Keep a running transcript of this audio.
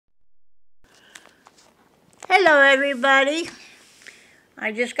Hello everybody.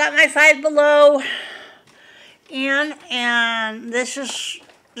 I just got my Five Below in, and this is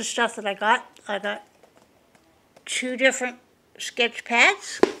the stuff that I got. I got two different sketch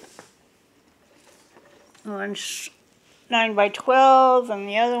pads. One's 9 by 12 and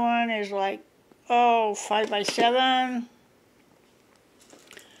the other one is like 5 by 7.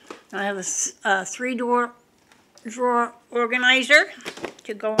 I have a 3-drawer organizer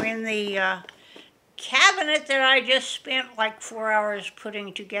to go in the cabinet that I just spent like 4 hours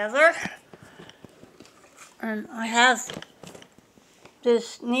putting together. And I have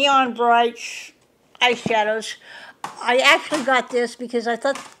this neon bright eyeshadows. I actually got this because I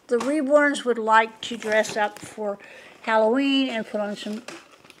thought the reborns would like to dress up for Halloween and put on some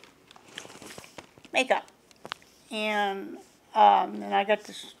makeup. And then I got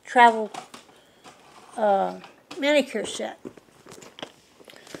this travel manicure set.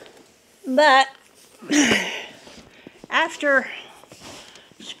 But after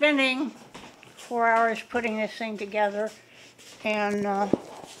spending 4 hours putting this thing together, and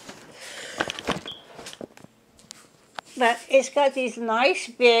but it's got these nice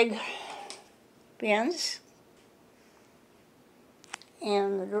big bins,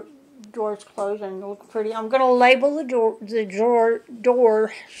 and the doors closed and look pretty. I'm going to label the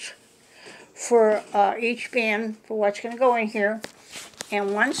doors for each bin for what's going to go in here.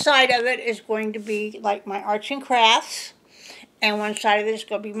 And one side of it is going to be like my arts and crafts, and one side of it is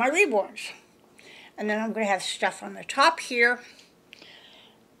going to be my reborns. And then I'm going to have stuff on the top here,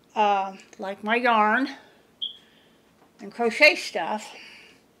 like my yarn and crochet stuff,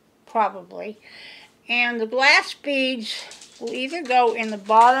 probably. And the glass beads will either go in the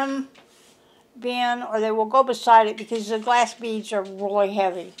bottom bin or they will go beside it, because the glass beads are really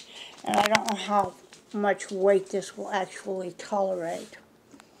heavy. And I don't know how much weight this will actually tolerate.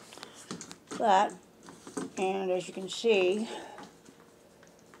 But, and as you can see,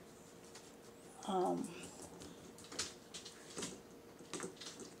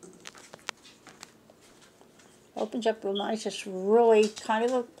 opens up real nice. It's really kind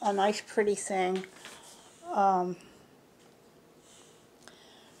of a nice pretty thing.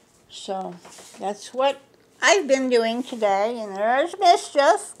 So that's what I've been doing today, and there's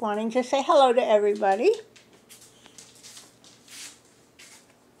Mischief wanting to say hello to everybody.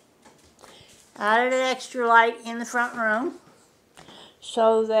 Added an extra light in the front room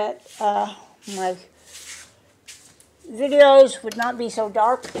so that my videos would not be so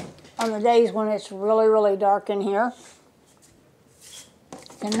dark on the days when it's really, really dark in here.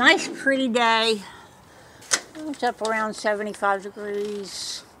 It's a nice, pretty day. It's up around 75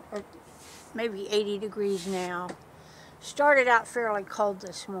 degrees, or maybe 80 degrees now. Started out fairly cold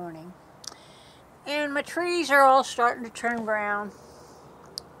this morning. And my trees are all starting to turn brown.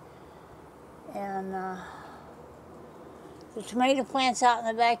 And the tomato plants out in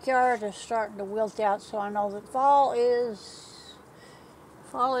the backyard are starting to wilt out, so I know that fall is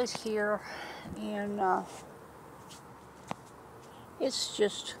here. And it's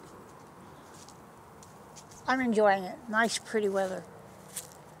just, I'm enjoying it. Nice, pretty weather.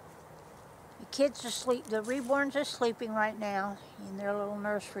 The kids are asleep. The reborns are sleeping right now in their little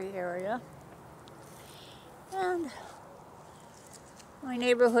nursery area. And my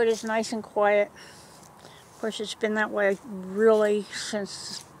neighborhood is nice and quiet. Of course, it's been that way really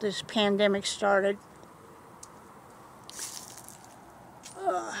since this pandemic started.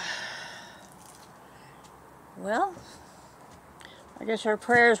 Well, I guess our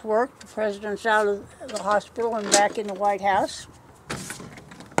prayers worked. The president's out of the hospital and back in the White House.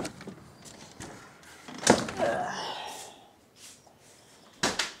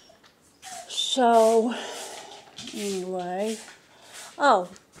 So, anyway,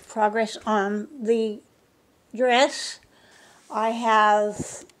 progress on the dress. I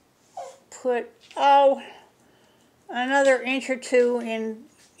have put, another inch or two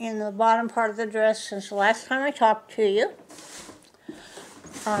in the bottom part of the dress since the last time I talked to you.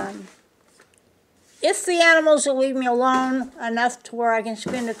 If the animals will leave me alone enough to where I can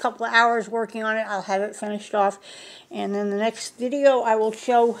spend a couple of hours working on it, I'll have it finished off. And in the next video, I will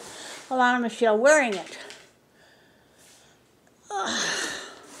show Alana Michelle wearing it.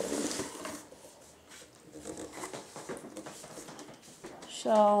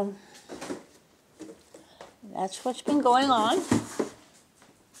 So that's what's been going on.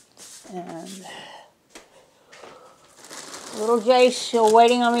 And little Jay's still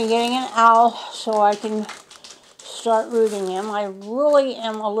waiting on me getting an owl so I can start rooting him. I really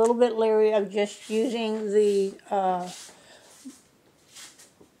am a little bit leery of just using the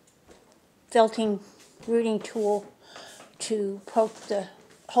felting rooting tool to poke the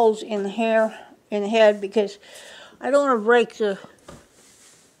holes in the hair in the head because I don't want to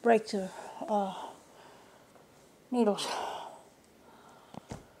break the needles.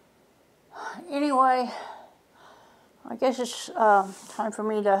 Anyway, I guess it's time for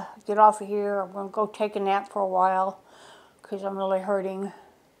me to get off of here. I'm going to go take a nap for a while because I'm really hurting.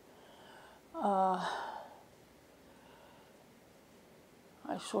 I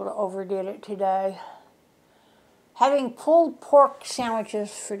sort of overdid it today. Having pulled pork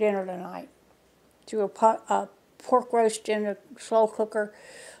sandwiches for dinner tonight. Threw a pork roast in a slow cooker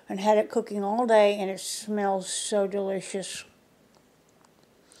and had it cooking all day, and it smells so delicious.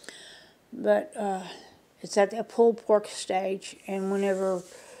 But it's at the pulled pork stage, and whenever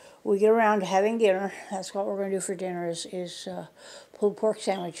we get around to having dinner, that's what we're going to do for dinner is pulled pork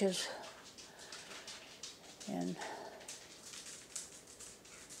sandwiches. And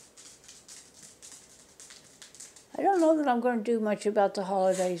I don't know that I'm going to do much about the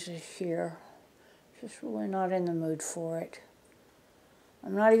holidays this year. Just really not in the mood for it.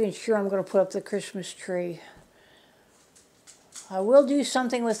 I'm not even sure I'm going to put up the Christmas tree. I will do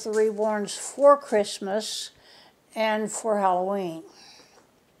something with the reborns for Christmas and for Halloween.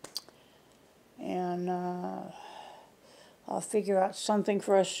 And I'll figure out something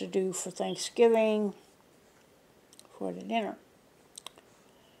for us to do for Thanksgiving, for the dinner.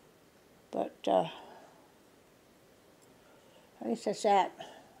 But I guess that's that.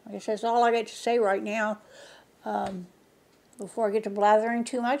 I guess that's all I get to say right now. Before I get to blathering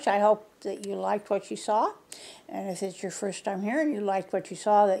too much, I hope that you liked what you saw. And if it's your first time here and you liked what you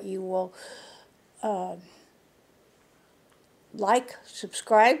saw, that you will like,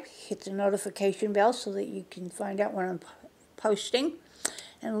 subscribe, hit the notification bell so that you can find out when I'm posting.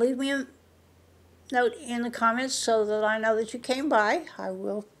 And leave me a note in the comments so that I know that you came by. I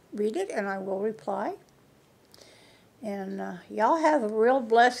will read it and I will reply. And y'all have a real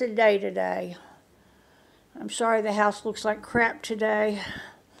blessed day today. I'm sorry the house looks like crap today.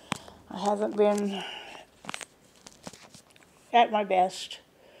 I haven't been at my best.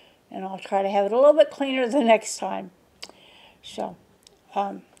 And I'll try to have it a little bit cleaner the next time. So,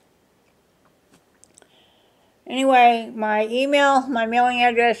 anyway, my email, my mailing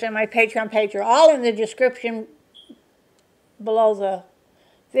address, and my Patreon page are all in the description below the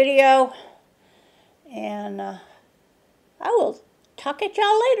video. And I will talk at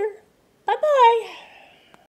y'all later. Bye-bye.